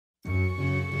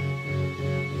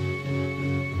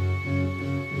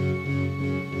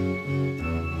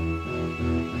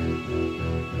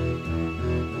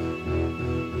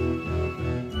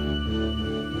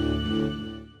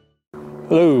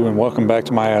Hello and welcome back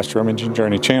to my Astro Imaging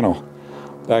Journey channel.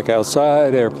 Back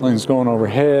outside, airplanes going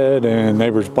overhead and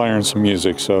neighbors blaring some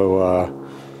music, so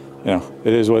you know,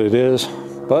 it is what it is.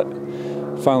 But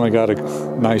finally got a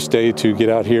nice day to get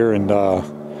out here and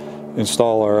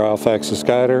install our alpha axis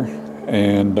guider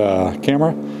and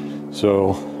camera.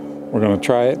 So we're going to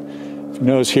try it. If you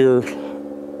notice here,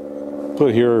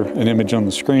 put here an image on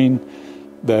the screen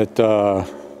that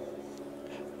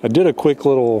I did a quick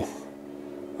little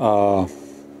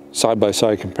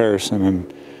side-by-side comparison,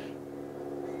 and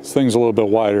this thing's a little bit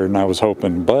wider than I was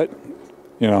hoping, but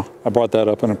you know, I brought that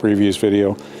up in a previous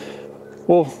video.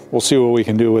 We'll see what we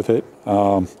can do with it.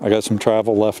 I got some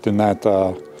travel left in that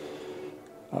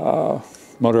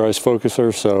motorized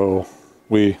focuser, so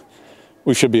we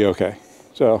should be okay.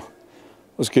 So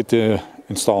let's get to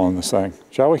installing this thing,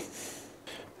 shall we?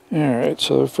 Alright,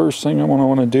 so the first thing I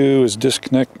want to do is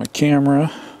disconnect my camera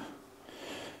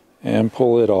and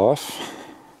pull it off.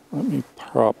 Let me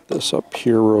prop this up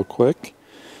here real quick.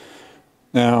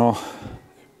 Now,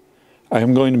 I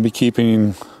am going to be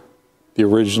keeping the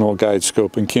original guide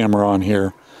scope and camera on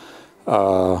here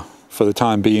for the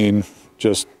time being,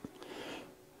 just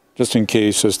in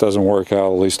case this doesn't work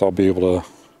out. At least I'll be able to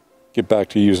get back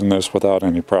to using this without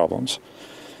any problems.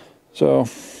 So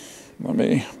let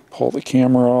me pull the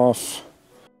camera off.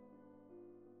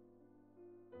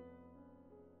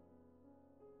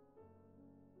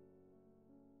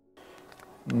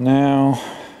 Now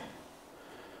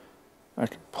I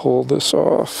can pull this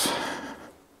off.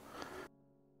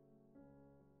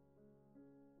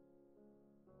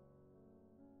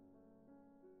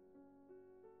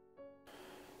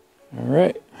 All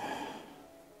right.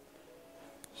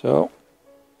 So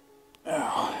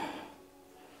I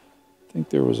think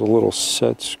there was a little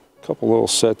couple little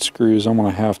set screws. I'm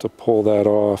going to have to pull that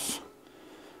off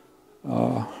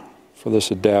for this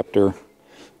adapter.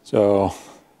 So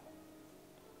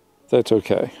that's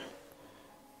okay.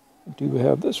 I do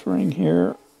have this ring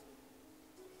here.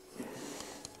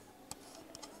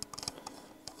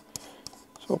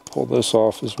 So I'll pull this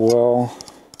off as well.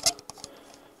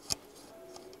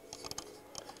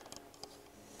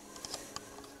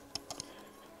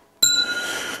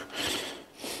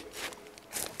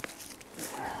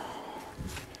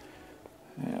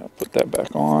 Yeah, put that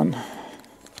back on.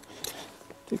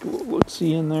 Take a little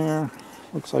look-see in there.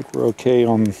 Looks like we're okay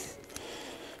on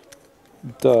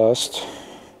dust.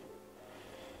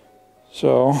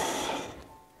 So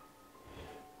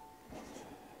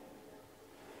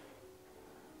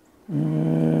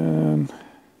and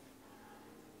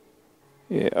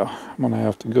yeah, I'm gonna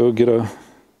have to go get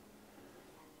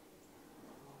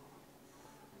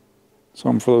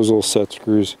some for those little set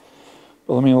screws,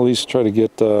 but let me at least try to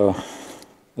get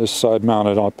this side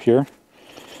mounted up here.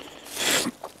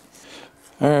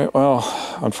 All right,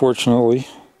 well, unfortunately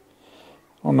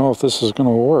I don't know if this is going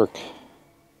to work.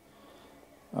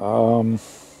 I'm going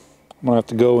to have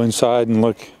to go inside and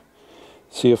look,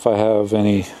 see if I have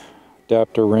any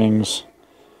adapter rings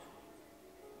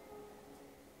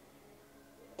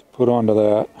to put onto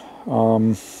that,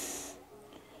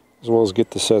 as well as get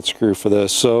the set screw for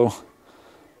this. So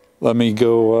let me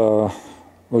go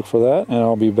look for that, and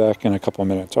I'll be back in a couple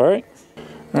minutes. All right?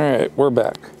 All right, we're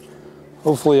back.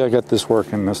 Hopefully I got this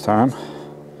working this time.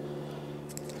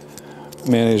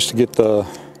 Managed to get the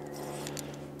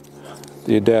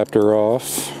adapter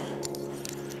off.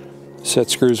 Set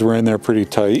screws were in there pretty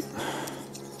tight,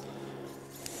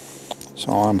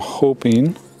 so I'm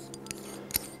hoping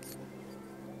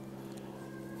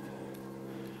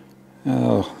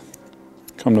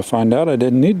come to find out I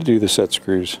didn't need to do the set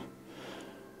screws.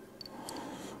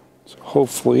 So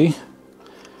hopefully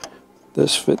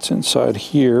this fits inside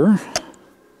here.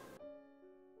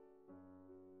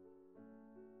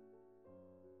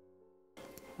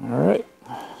 Alright,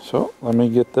 so let me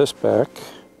get this back,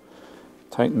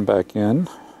 tighten back in.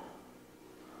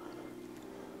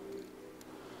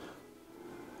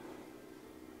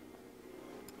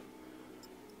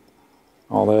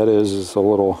 All that is a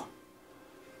little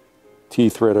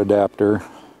T-thread adapter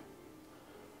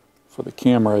for the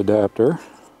camera adapter.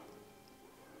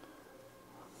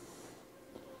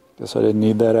 Guess I didn't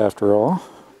need that after all.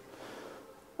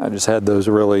 I just had those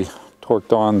really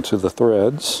torqued on to the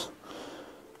threads.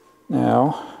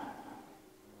 Now,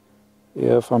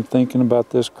 if I'm thinking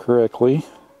about this correctly,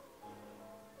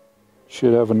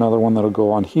 should have another one that'll go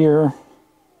on here,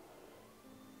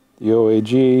 the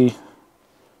OAG,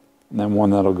 and then one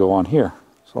that'll go on here.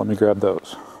 So let me grab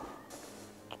those.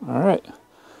 Alright,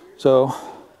 so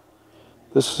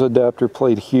this is adapter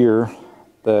plate here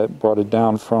that brought it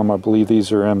down from, I believe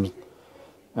these are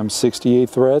M68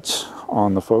 threads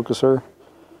on the focuser.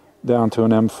 down to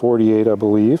an M48, I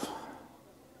believe.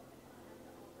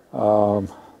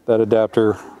 That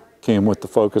adapter came with the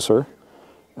focuser,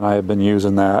 and I have been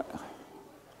using that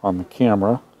on the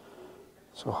camera.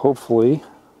 So hopefully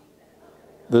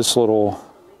this little,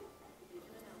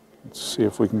 let's see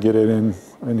if we can get it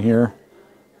in here,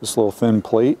 this little thin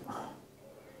plate.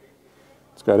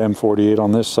 It's got M48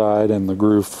 on this side and the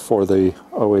groove for the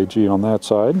OAG on that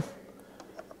side.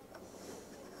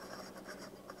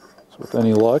 So with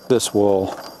any luck, this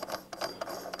will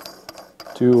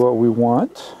do what we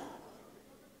want.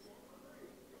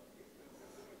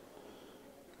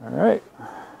 All right.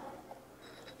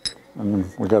 And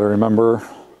we got to remember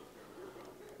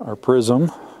our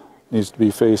prism needs to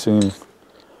be facing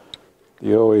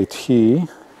the OAT,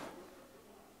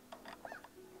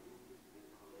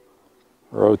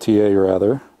 or OTA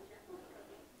rather.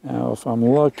 Now if I'm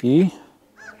lucky,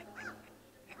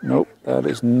 nope, that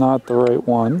is not the right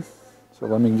one. So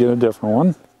let me get a different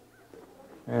one.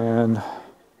 And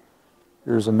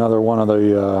here's another one of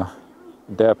the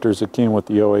adapters that came with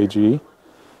the OAG.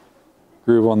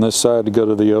 Groove on this side to go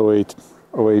to the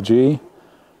OAG,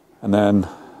 and then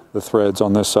the threads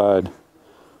on this side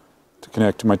to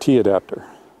connect to my T adapter.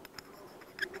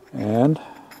 And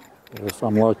if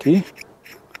I'm lucky,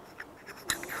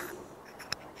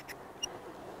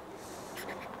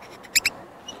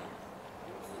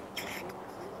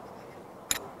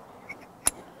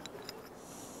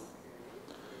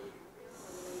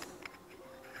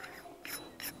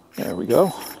 there we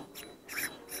go.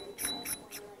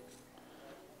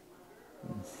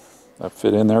 That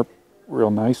fit in there real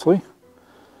nicely.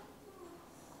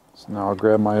 So now I'll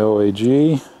grab my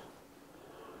OAG.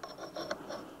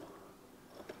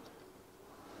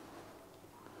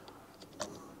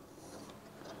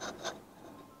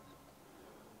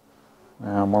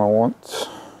 Now I'm going to want,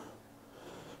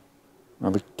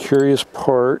 now the curious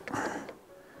part,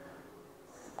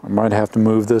 I might have to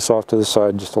move this off to the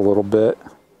side just a little bit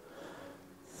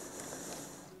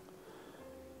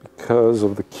because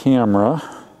of the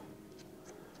camera.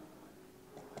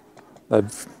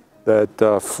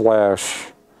 That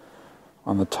flash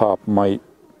on the top might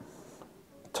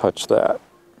touch that.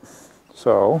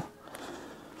 So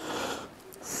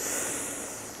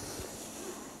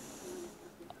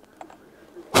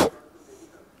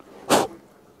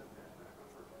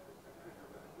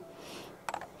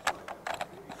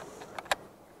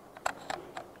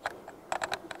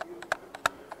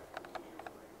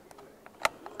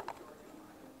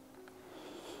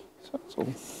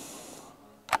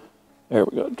there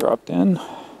we go, dropped in.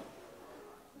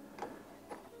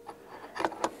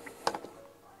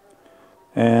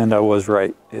 And I was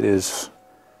right, it is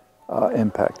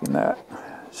impacting that.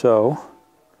 So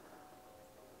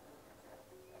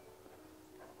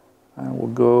I will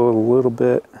go a little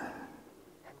bit, I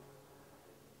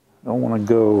don't want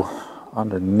to go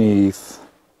underneath.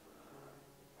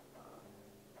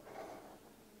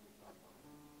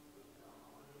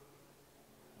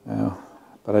 Yeah,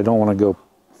 but I don't want to go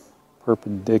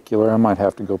perpendicular. I might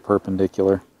have to go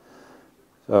perpendicular.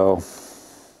 So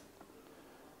let's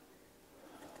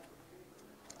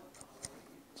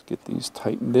get these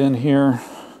tightened in here.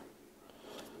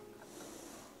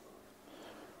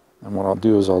 And what I'll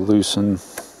do is I'll loosen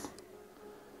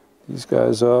these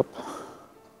guys up.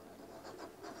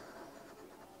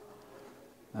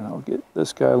 And I'll get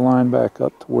this guy lined back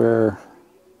up to where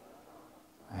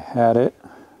I had it.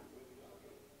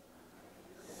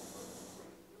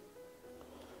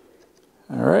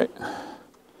 Alright, so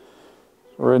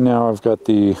right now I've got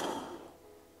the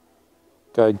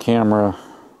guide camera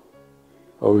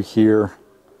over here,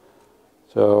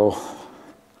 so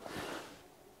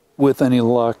with any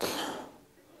luck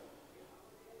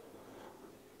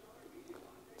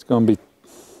it's going to be,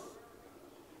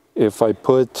 if I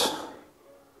put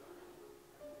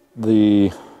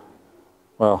the,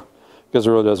 well, because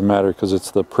it really doesn't matter because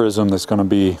it's the prism that's going to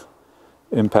be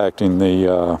impacting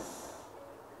the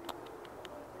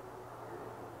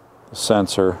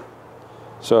sensor.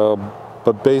 So,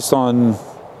 but based on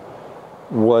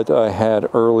what I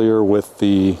had earlier with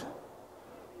the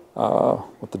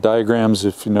diagrams,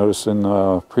 if you notice in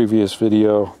the previous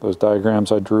video, those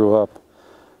diagrams I drew up,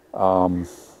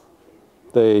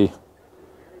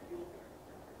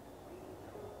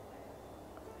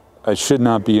 I should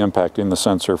not be impacting the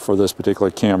sensor for this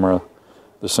particular camera.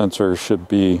 The sensor should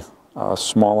be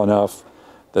small enough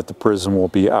that the prism will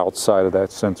be outside of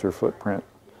that sensor footprint.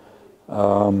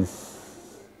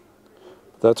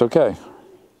 That's okay.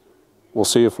 We'll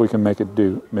see if we can make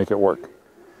it work.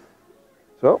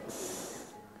 So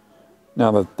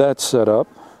now that that's set up,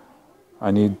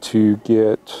 I need to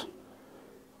get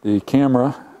the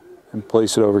camera and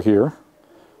place it over here.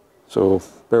 So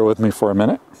bear with me for a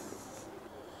minute.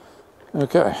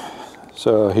 Okay,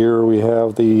 so here we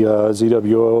have the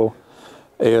ZWO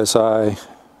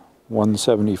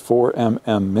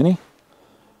ASI174MM Mini.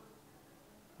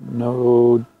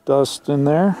 No dust in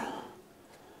there.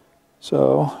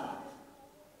 So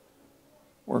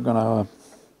we're gonna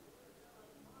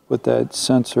put that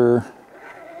sensor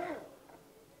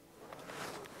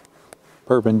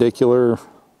perpendicular,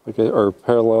 or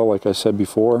parallel, like I said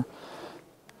before.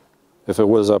 If it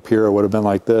was up here, it would have been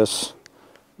like this.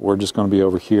 We're just going to be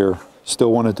over here.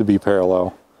 Still want it to be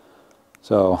parallel.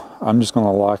 So I'm just going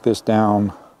to lock this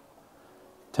down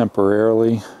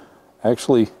temporarily.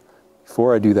 Actually,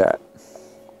 before I do that,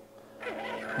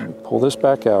 let me pull this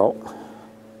back out.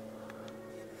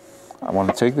 I want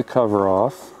to take the cover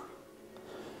off,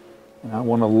 and I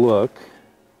want to look.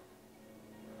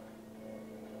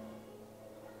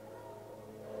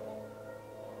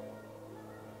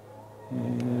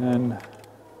 And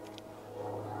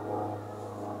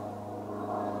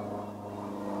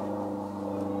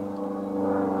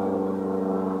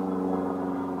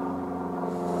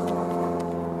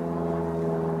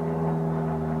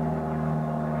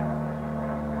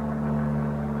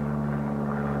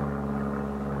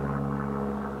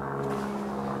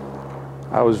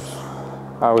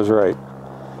I was right.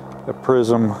 The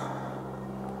prism, I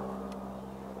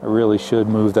really should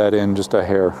move that in just a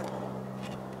hair.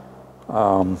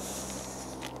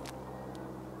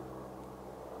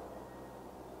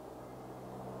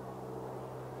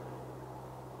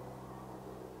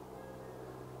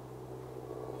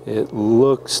 It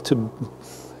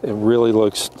really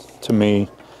looks to me,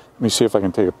 let me see if I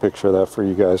can take a picture of that for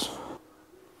you guys.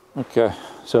 Okay,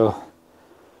 so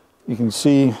you can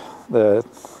see that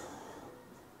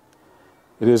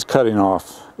it is cutting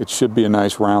off. It should be a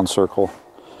nice round circle.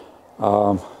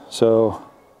 So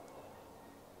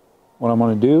what I'm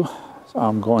going to do is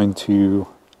I'm going to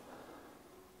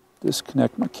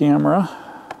disconnect my camera.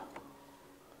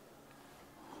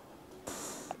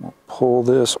 I'll pull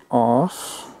this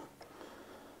off.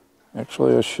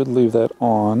 Actually, I should leave that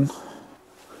on.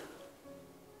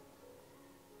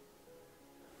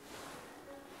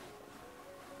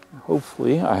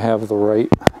 Hopefully, I have the right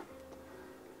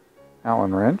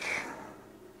Allen wrench.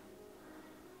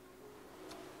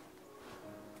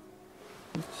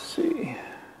 Let's see.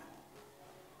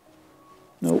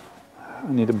 Nope,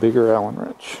 I need a bigger Allen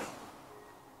wrench.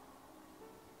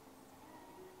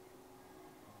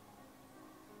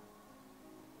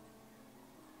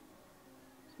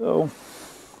 So,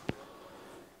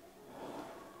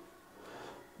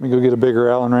 let me go get a bigger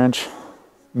Allen wrench,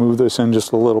 move this in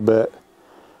just a little bit,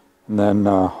 and then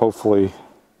hopefully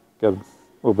get a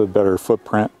little bit better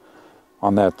footprint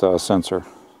on that sensor.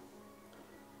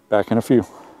 Back in a few.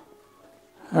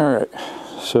 All right,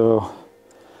 so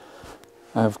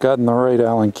I've gotten the right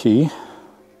Allen key.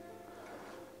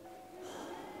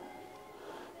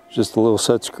 Just a little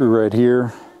set screw right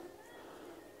here.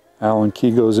 Allen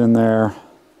key goes in there,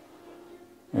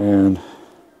 and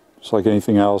just like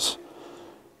anything else,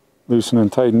 loosen and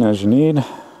tighten as you need.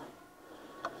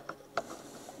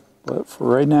 But for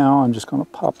right now, I'm just going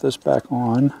to pop this back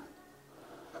on.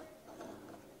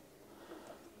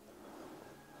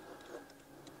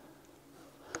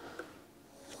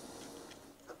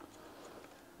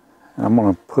 And I'm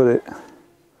going to put it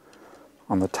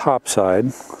on the top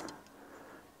side so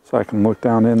I can look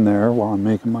down in there while I'm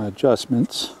making my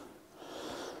adjustments.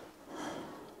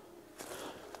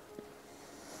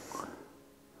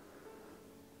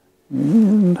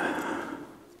 And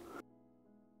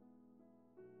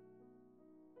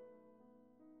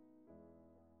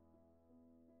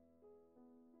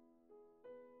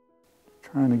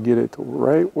trying to get it to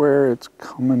right where it's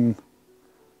coming.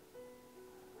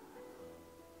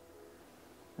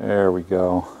 There we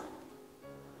go.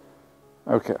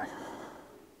 Okay.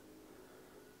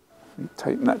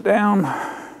 Tighten that down.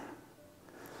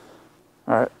 All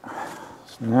right.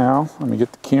 So now let me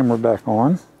get the camera back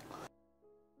on.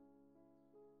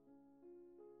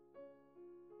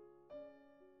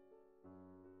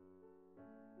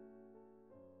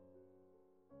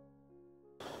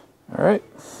 All right.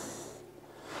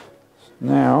 So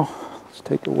now let's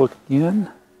take a look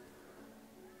again.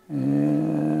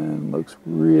 And looks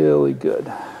really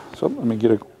good. So let me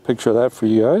get a picture of that for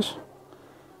you guys.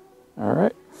 All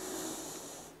right.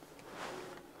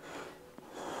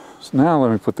 So now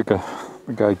let me put the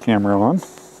guide camera on.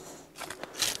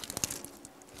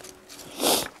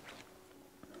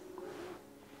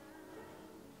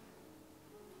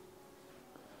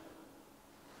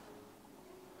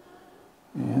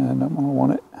 And I'm going to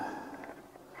want it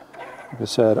like I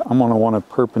said, I'm going to want it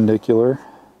perpendicular.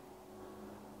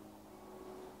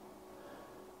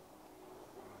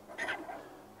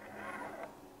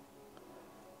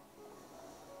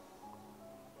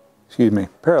 Excuse me,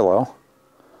 parallel.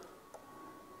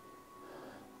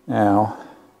 Now,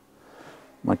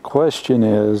 my question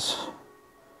is,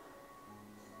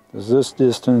 does this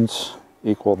distance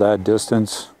equal that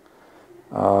distance?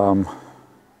 Later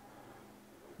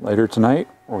tonight,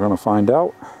 we're going to find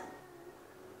out.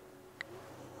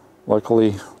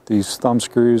 Luckily, these thumb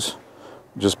screws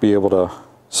will just be able to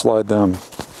slide them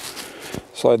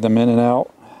in and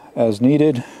out as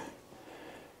needed,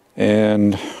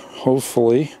 and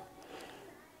hopefully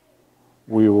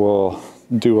we will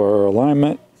do our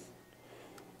alignment,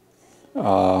 do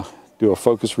a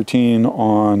focus routine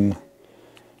on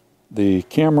the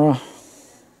camera,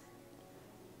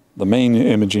 the main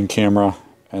imaging camera,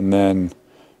 and then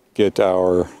get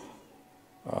our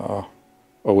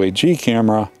OAG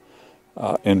camera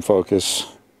in focus,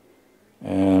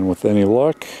 and with any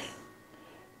luck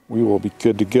we will be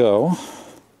good to go.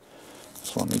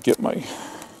 So let me get my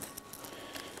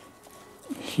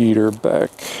heater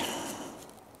back.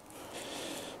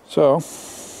 So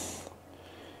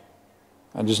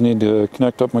I just need to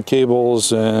connect up my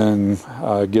cables and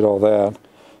get all that.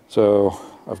 So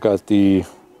I've got the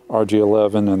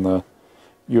RG11 and the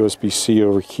USB-C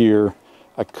over here.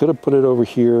 I could have put it over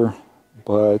here,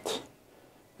 but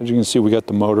as you can see, we got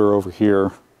the motor over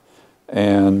here,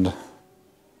 and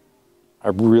I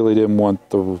really didn't want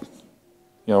the,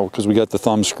 because we got the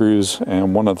thumb screws,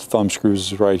 and one of the thumb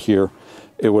screws is right here.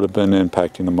 It would have been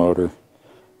impacting the motor.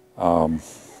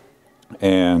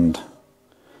 And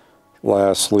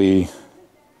lastly,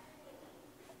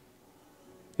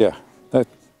 yeah, that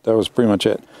was pretty much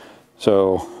it.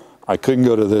 So I couldn't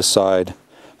go to this side,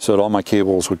 so that all my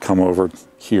cables would come over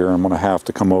here. I'm going to have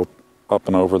to come up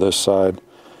and over this side,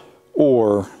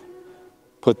 or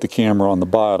put the camera on the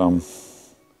bottom,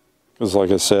 because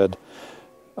like I said,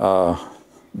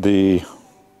 the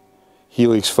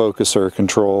helix focuser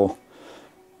control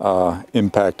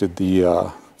impacted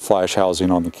the flash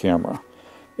housing on the camera.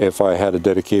 If I had a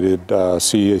dedicated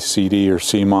CCD or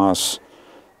CMOS,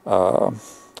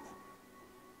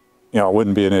 it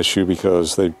wouldn't be an issue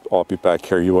because they'd all be back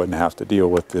here. You wouldn't have to deal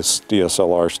with this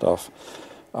DSLR stuff.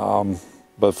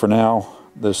 But for now,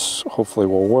 this hopefully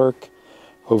will work.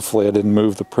 Hopefully I didn't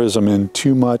move the prism in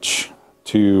too much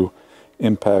to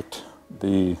impact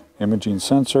the imaging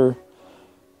sensor.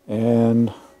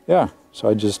 And yeah, so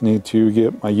I just need to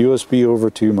get my USB over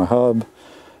to my hub,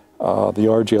 the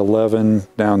RG11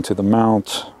 down to the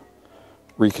mount,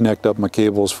 reconnect up my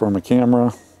cables for my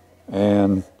camera,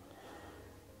 and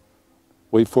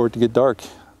wait for it to get dark.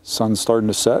 Sun's starting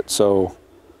to set, so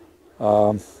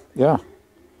yeah,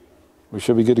 we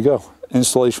should be good to go.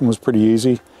 Installation was pretty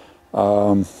easy.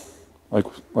 Like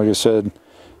I said,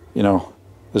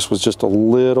 this was just a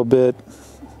little bit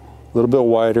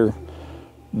wider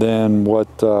than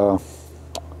what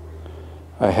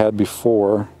I had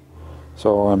before.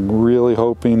 So I'm really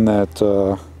hoping that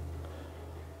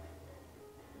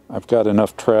I've got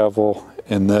enough travel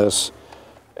in this,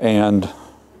 and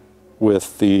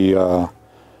with the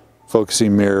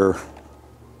focusing mirror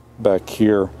back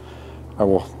here, I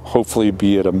will hopefully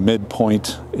be at a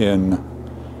midpoint in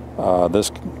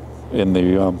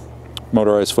the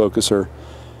motorized focuser,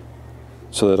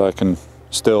 so that I can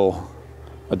still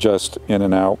adjust in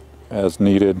and out as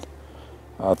needed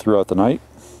throughout the night.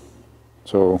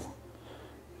 So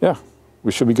yeah,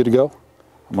 we should be good to go.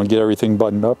 I'm gonna get everything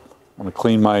buttoned up. I'm gonna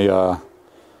clean my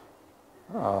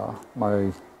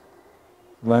my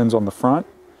lens on the front,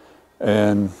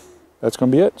 and that's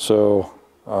gonna be it. So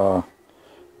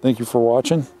thank you for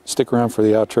watching. Stick around for the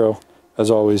outro. As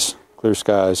always, clear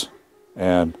skies,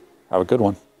 and have a good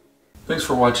one. Thanks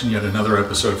for watching yet another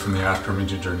episode from the Astro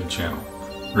Imaging Journey channel.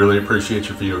 Really appreciate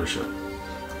your viewership.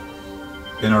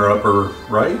 In our upper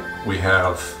right, we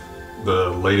have the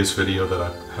latest video that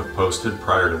I have posted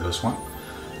prior to this one.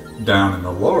 Down in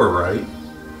the lower right,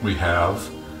 we have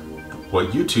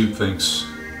what YouTube thinks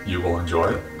you will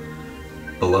enjoy.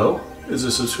 Below is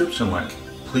a subscription link.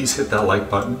 Please hit that like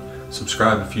button,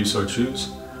 subscribe if you so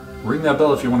choose, ring that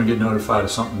bell if you want to get notified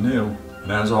of something new,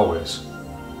 and as always,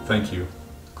 thank you,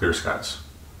 clear skies.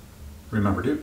 Remember, dude.